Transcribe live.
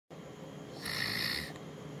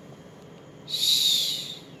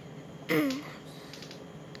Morning.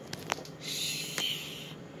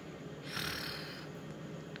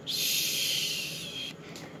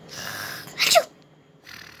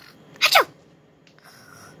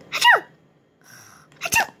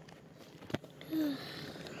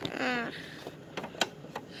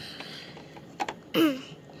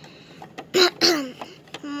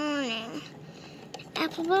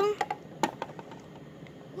 Apple Bloom?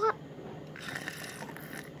 What?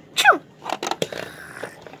 Choo!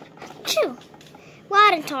 Choo!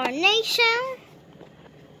 What in tarnation?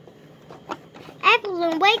 Apple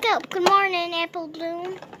Bloom, wake up. Good morning, Apple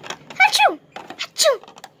Bloom. Achoo! Achoo!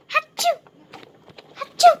 Achoo!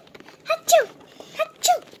 Achoo! Achoo!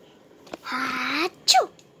 Achoo! Achoo! Achoo!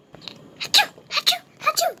 Achoo!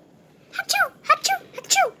 Achoo! Achoo! Achoo!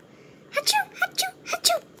 Achoo! Achoo! Achoo!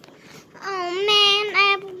 Achoo! Oh man,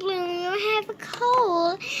 Apple Bloom, you have a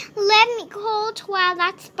cold. Let me call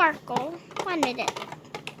Twilight Sparkle. 1 minute.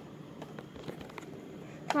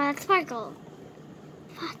 Twilight Sparkle.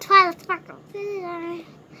 Twilight Sparkle.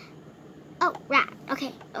 Oh, right.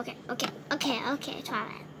 Okay, Twilight.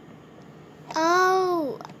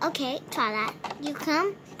 Oh, okay, Twilight. You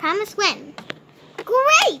come? Promise when?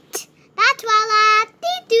 Great! That's Twilight.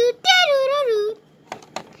 Dee-doo-dee-doo-doo-doo.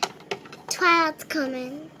 Twilight's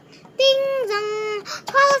coming. Ding dong.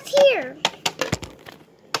 Twilight's here.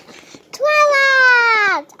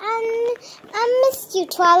 Twilight! I missed you,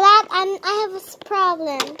 Twilight. I have a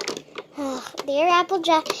problem. Dear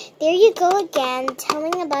Applejack, there you go again,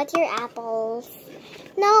 telling about your apples.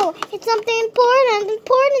 No, it's something important,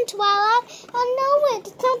 Twilight. I know it.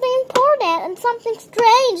 It's something important and something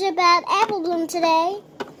strange about Apple Bloom today.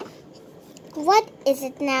 What is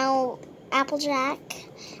it now, Applejack?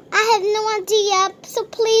 I have no idea, so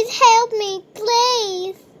please help me,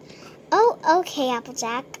 please. Oh, okay,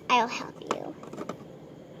 Applejack. I'll help you.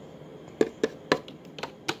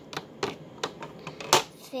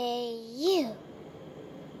 For you.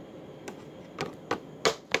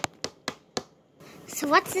 So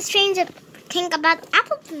what's the strange thing about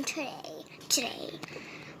Apple Bloom today?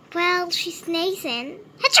 Well, she's sneezing.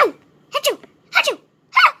 Achoo! Achoo! Achoo!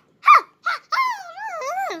 Ha! Ha! Ha!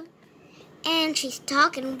 Ha! And she's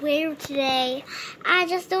talking weird today. I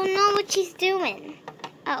just don't know what she's doing.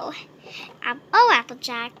 Oh,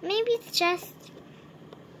 Applejack, maybe it's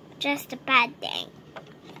just a bad thing.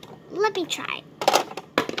 Let me try,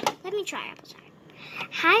 Applejack.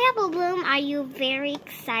 Hi, Apple Bloom. Are you very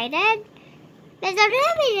excited?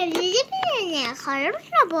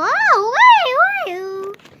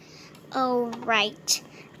 Oh, right.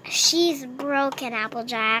 She's broken,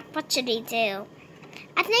 Applejack. What should we do?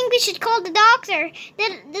 I think we should call the doctor. Does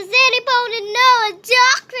anybody know a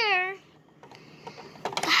doctor?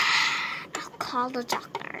 I'll call the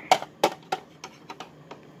doctor.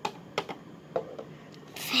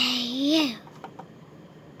 For you.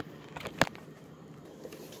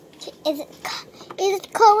 Is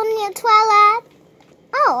it calling yet, Twilight?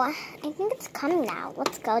 Oh, I think it's coming now.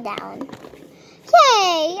 Let's go down.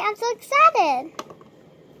 Yay! I'm so excited.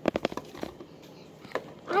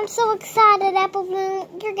 I'm so excited, Apple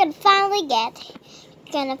Bloom. You're gonna finally get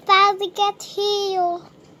healed.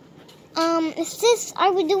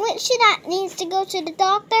 Should I need to go to the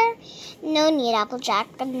doctor? No need, Applejack.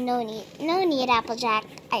 No need, Applejack.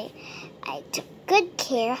 I took good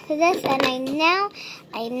care of this, and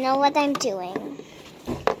I know what I'm doing.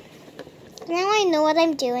 Now I know what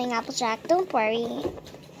I'm doing, Applejack. Don't worry.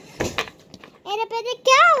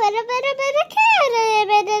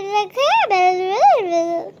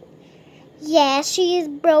 Yeah, she is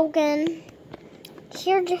broken.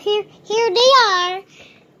 Here they are.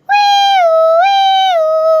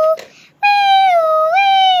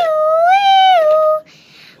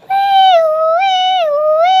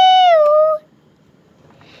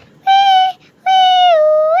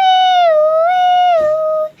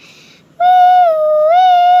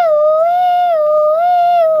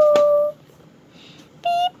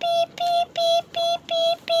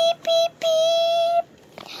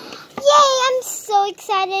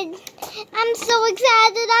 I'm so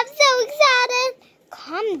excited.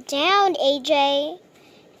 Calm down, AJ.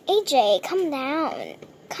 AJ, calm down.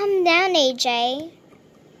 Calm down, AJ.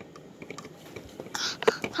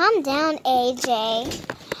 Calm down, AJ.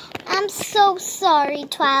 I'm so sorry,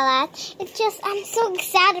 Twilight. It's just I'm so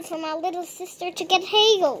excited for my little sister to get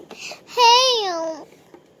healed.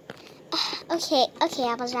 Okay,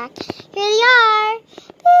 Applejack. Here they are.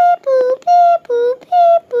 Beep boop, beep boop,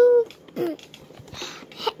 beep boop.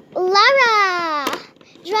 Lara!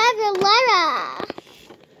 Driver Lara!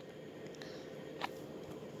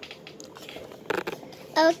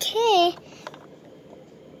 Okay.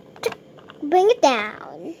 Bring it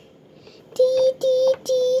down.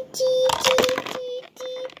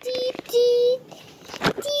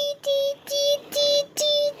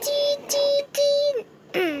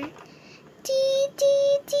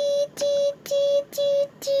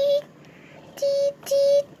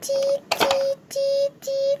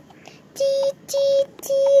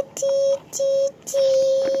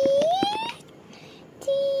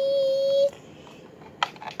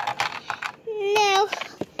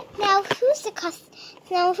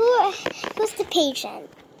 who's the patient?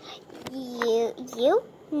 You?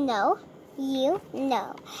 No. You?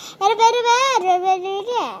 No. I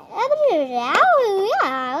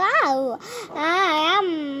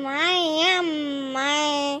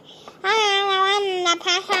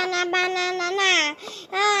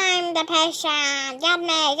am the patient. Get me.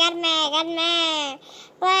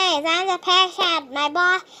 Please, I'm the patient. My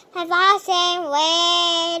boss saying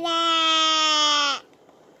wait.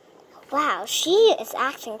 Wow, she is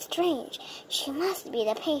acting strange. She must be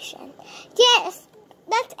the patient. Yes,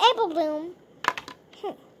 that's Apple Bloom.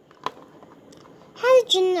 How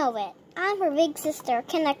did you know it? I'm her big sister.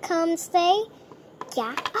 Can I come stay?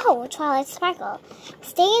 Yeah. Oh, Twilight Sparkle.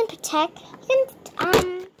 Stay and protect.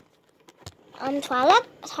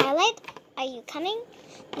 Twilight, are you coming?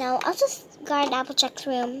 No, I'll just guard Applejack's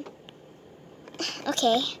room.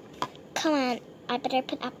 Okay. Come on. I better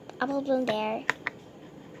put Apple Bloom there.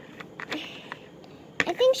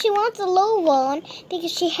 I think she wants a low one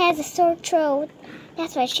because she has a sore throat.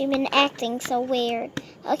 That's why she's been acting so weird.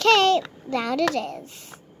 Okay, down it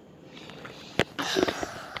is.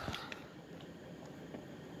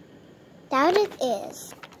 Down it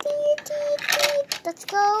is. Let's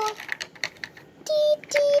go.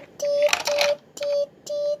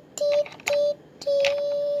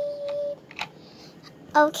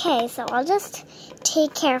 Okay, so I'll just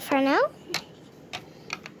take care of her now.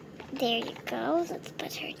 There you go. Let's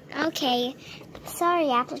put her. Okay. Sorry,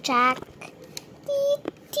 Applejack.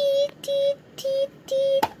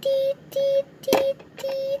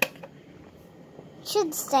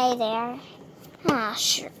 Should stay there. Ah,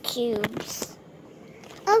 sure, cubes.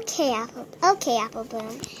 Okay, Apple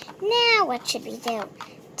Bloom. Now what should we do?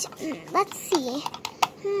 Let's see.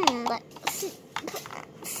 Let's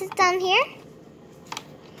sit down here.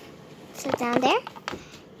 Sit down there.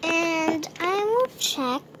 And I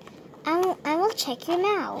will check your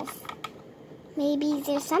mouth. Maybe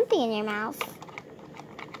there's something in your mouth.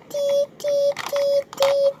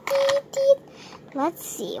 Let's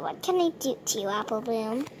see. What can I do to you, Apple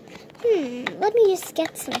Bloom? Let me just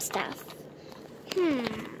get some stuff.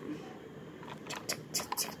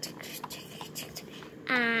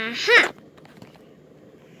 Aha!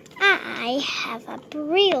 I have a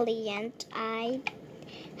brilliant idea.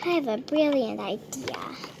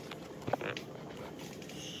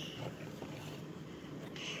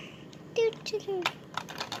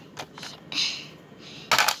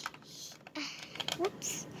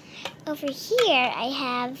 Whoops. Over here I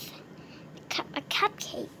have a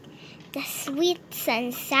cupcake. The sweets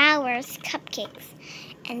and sours cupcakes.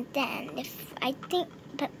 And then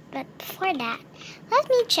but before that, let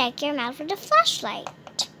me check your mouth with the flashlight.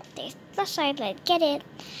 There's the flashlight, get it.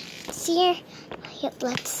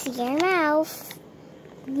 Let's see your mouth.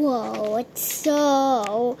 Whoa, it's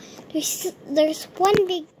so... There's one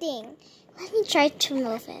big thing. Let me try to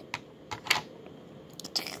move it.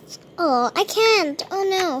 Oh, I can't. Oh,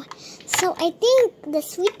 no. So I think the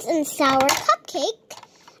sweet and sour cupcake,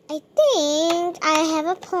 I think I have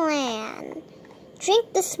a plan.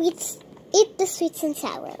 Drink the sweets, eat the sweets and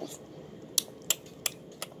sours.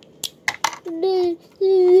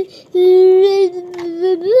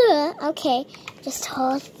 Okay, just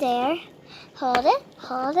hold it there. Hold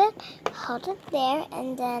it there,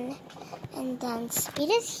 and then speed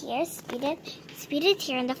it here, speed it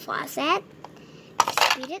here in the faucet.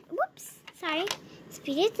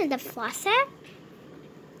 Speed it in the faucet.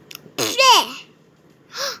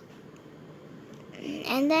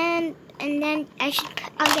 And then I'm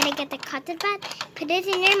gonna get the cotton bud, put it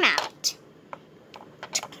in your mouth.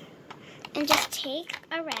 And just take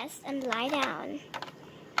a rest and lie down.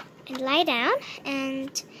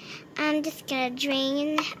 And I'm just gonna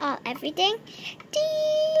drain everything.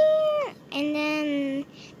 And then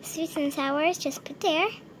sweets and sours, just put there.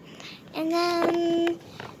 And then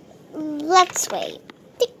let's wait.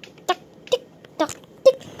 Tick-tock, tick-tock,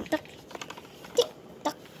 tick-tock,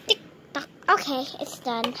 tick-tock, tick-tock. Okay, it's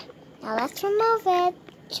done. Now let's remove it.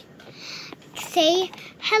 Say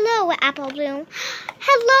hello, Apple Bloom.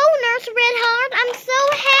 Hello, Nurse Redheart. I'm so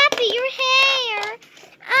happy you're here.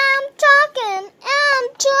 I'm talking.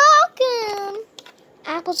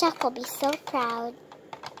 Applejack will be so proud.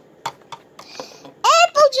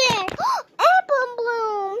 Applejack! Apple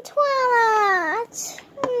Bloom! Twilight!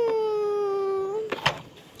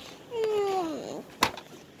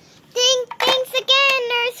 Thanks again,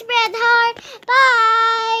 Nurse Redheart.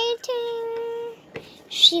 Bye! Ting.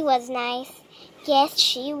 She was nice. Yes,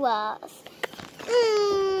 she was.